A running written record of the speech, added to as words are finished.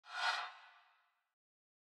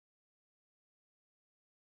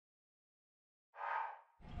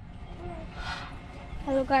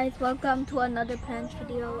Hello guys, welcome to another plants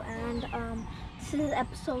video, and this is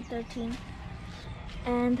episode 13,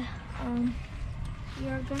 and we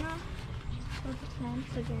are gonna grow the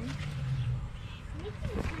plants again.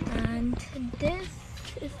 And this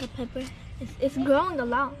is the pepper. It's growing a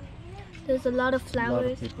lot. There's a lot of flowers. A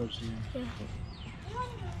lot of peppers, Yeah.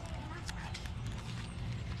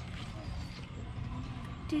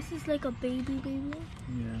 This is like a baby.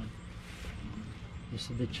 Yeah. This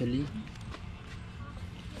is the chili.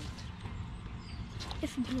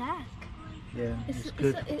 It's black. Yeah, it's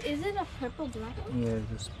good. Is it a purple black? Yeah,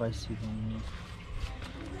 the spicy one.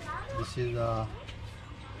 This is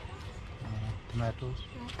tomatoes.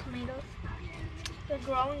 Yeah, tomatoes. They're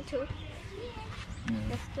growing too. Yeah.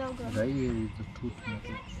 They're still growing. Right here is the two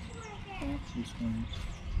tomatoes. Yeah. This one.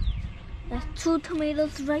 There's two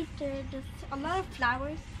tomatoes right there. There's a lot of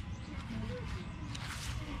flowers.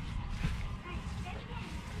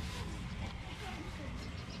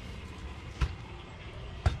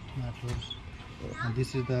 Tomatoes. And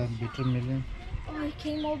this is the bitter melon. Oh, it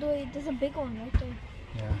came all the way. There's a big one right there.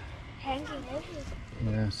 Yeah. Hanging everywhere.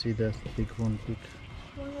 Yeah, see that's the big one. Big.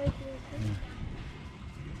 One right here.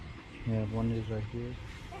 Yeah, one is right here.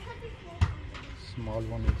 Small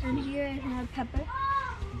one is And here. here I have pepper.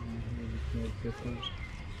 Yeah, more peppers.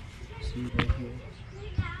 See right here.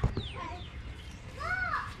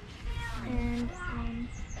 And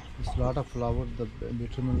There's a lot of flower, the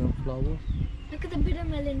bitter melon flower. look at the bitter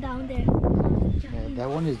melon down there. Yeah, that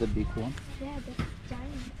one is the big one. Yeah, that's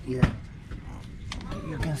giant. Yeah.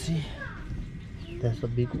 You can see. That's a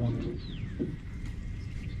big one.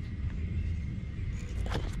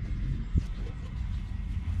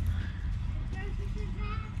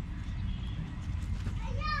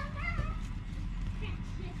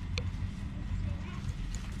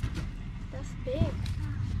 That's big.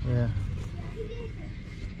 Yeah.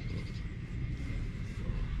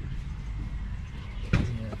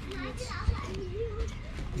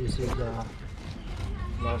 This is a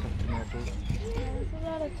lot of tomatoes. Yeah, there's a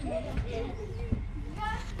lot of tomatoes.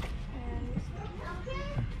 And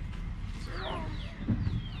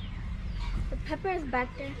the pepper is back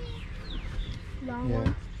there. Long Yeah.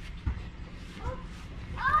 one.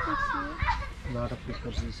 Let's see. A lot of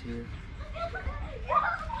peppers is here.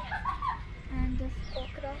 And this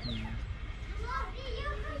okra.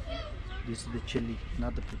 This is the chili,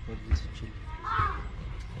 not the pepper. This is chili.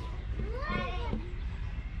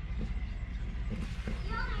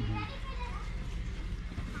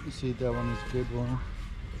 You see that one is good one.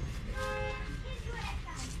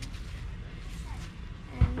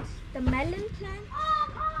 And the melon plant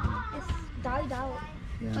is died out.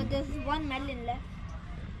 Yeah. But there's one melon left.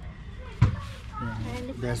 Yeah. And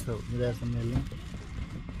it's That's the melon.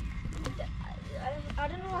 I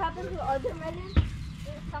don't know what happened to the other melon.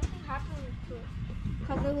 Something happened to it.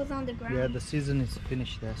 Because it was on the ground. Yeah, the season is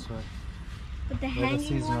finished. That's why. But the the hanging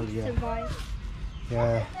seasonal, one yeah. survived.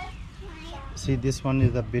 Yeah. See, this one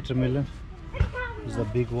is the bitter melon. It's a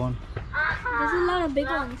big one. There's a lot of big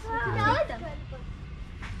ones. You can take them.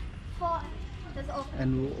 There's okra.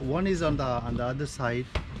 And one is on the other side,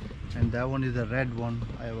 and that one is the red one.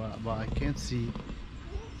 But I can't see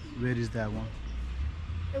where is that one.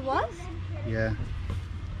 It was? Yeah.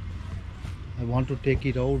 I want to take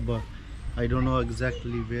it out, but I don't know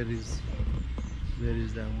exactly where is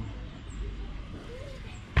that one.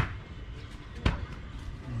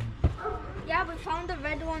 Yeah, we found the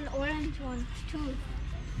red one, orange one too.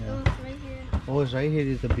 Yeah. It was right here. Oh, right here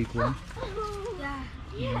is the big one.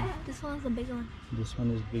 Yeah. This one's the big one. This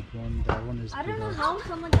one is big one. That one is I don't know bigger. how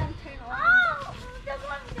some of them turn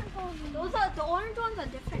orange. Those are the orange ones are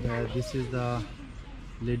different. Yeah, this is the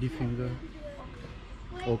lady finger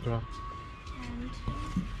okra. And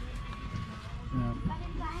Yeah.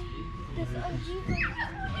 this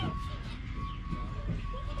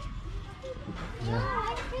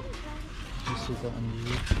Yeah. This is the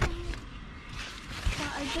anjeer.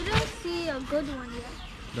 I didn't see a good one yet.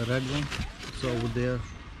 The red one. It's over there.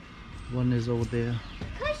 One is over there.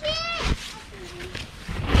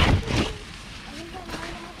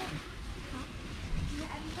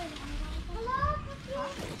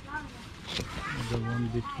 The one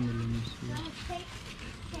between the lemons here.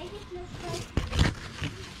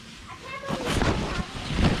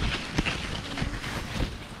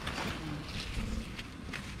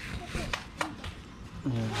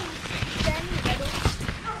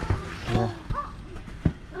 Yeah.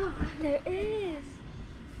 There is.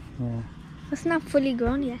 Yeah. It's not fully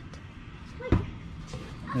grown yet.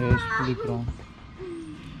 Yeah, it's fully grown.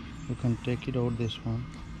 You can take it out this one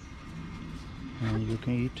and you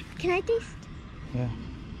can eat. Can I taste? Yeah.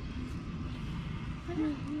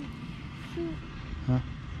 Huh?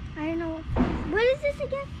 I don't know. What is this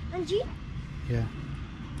again? G? Yeah.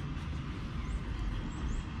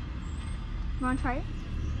 Want to try it?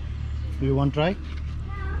 You want to try?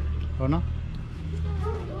 Or no?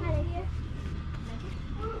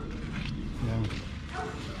 Yeah.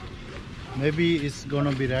 Maybe it's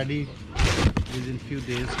gonna be ready within few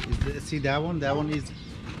days. See that one? That one is.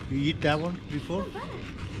 You eat that one before?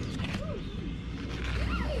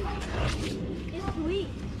 It's sweet.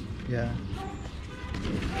 Yeah.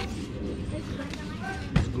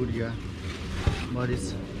 It's good, yeah. But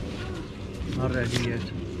it's not ready yet.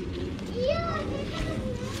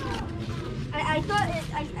 I thought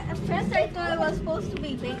at first I thought it was supposed to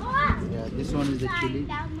be big. Yeah, this one is the chili.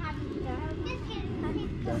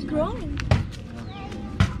 It's growing.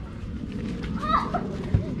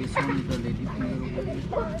 This one is the lady finger.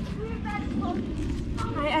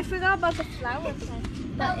 I forgot about the flower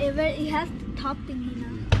plant, but it has the top thingy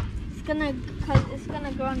now. It's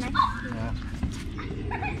gonna grow next year. Yeah.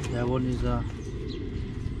 That one is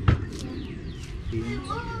beans.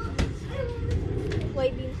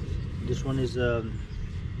 White beans. This one is spinach.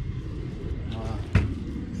 Oh,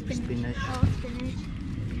 spinach.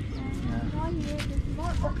 Yeah.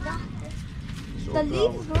 More okra. It's The okra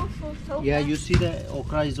leaves over- grow so Yeah, fast. you see the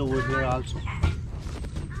okra is over here also. Yeah.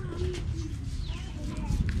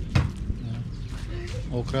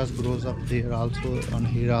 Okra grows up there also, on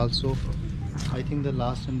here also. I think the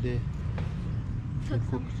last time they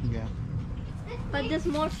cooked, yeah. But there's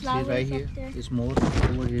more See flowers right here up there. is more,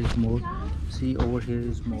 over here is more. See over here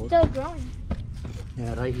is more. Still growing.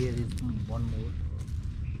 Yeah, right here is one more.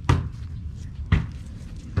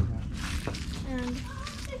 And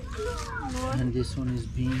more. And this one is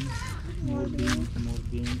beans, more beans, more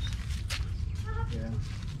beans. Yeah,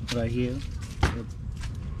 right here, yep.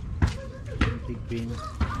 Big beans.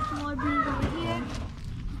 More beans over here.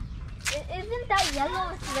 Isn't that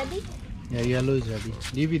yellow ready? Yeah, yellow is ready.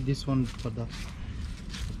 Leave it this one for the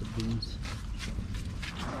beans.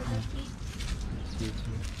 Sweet, yeah.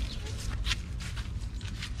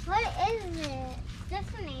 What is it? This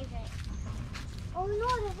one is it. Oh no,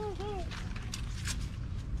 this one's here.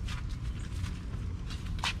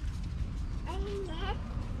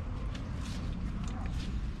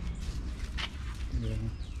 Yeah.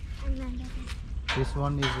 And then This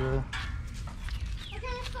one is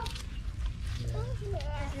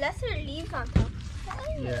there's lesser leaves on top.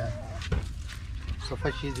 yeah. So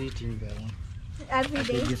far she's eating that one. Every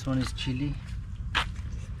Okay, day. this one is chili,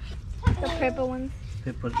 The purple ones.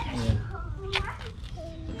 pepper. Yeah,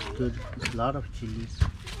 good. It's a lot of chilies.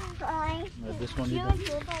 This one is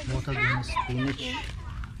both of them is spinach.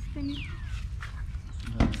 Spinach.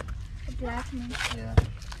 Uh, The black one. yeah.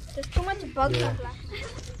 There's too much bugs Yeah. on black.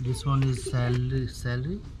 This one is celery.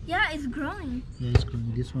 Celery. Yeah, it's growing. Yeah, it's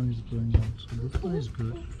good. This one is growing also. This one is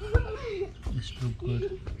good. This look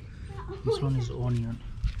good. This one is onion.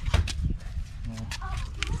 Yeah.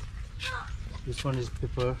 This one is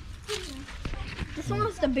pepper. This one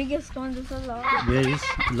was the biggest one. There's a lot. There is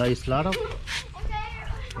like lot of.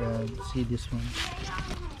 Yeah, see this one.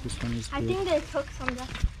 This one is I good. think they took some there.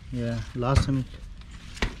 Yeah, last time.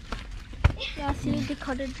 Yeah, see, they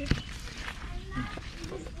cut it.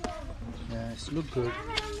 Yeah, it's look good.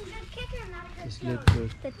 It's look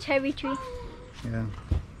good. The cherry tree. Yeah.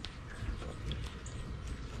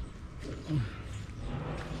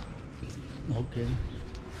 Okay.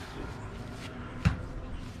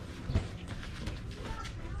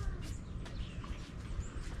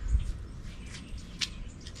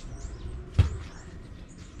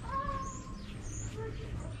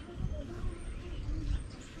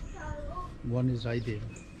 One is right there.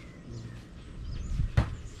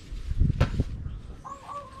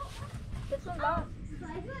 This one's out.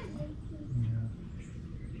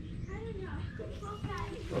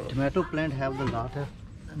 Yeah. Tomato plant have the lot of.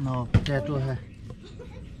 No, potato have.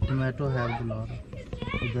 Tomato have the lot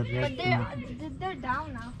of. The red But tomato. they're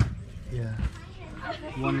down now. Yeah.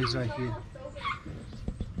 One is right here.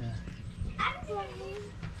 Yeah.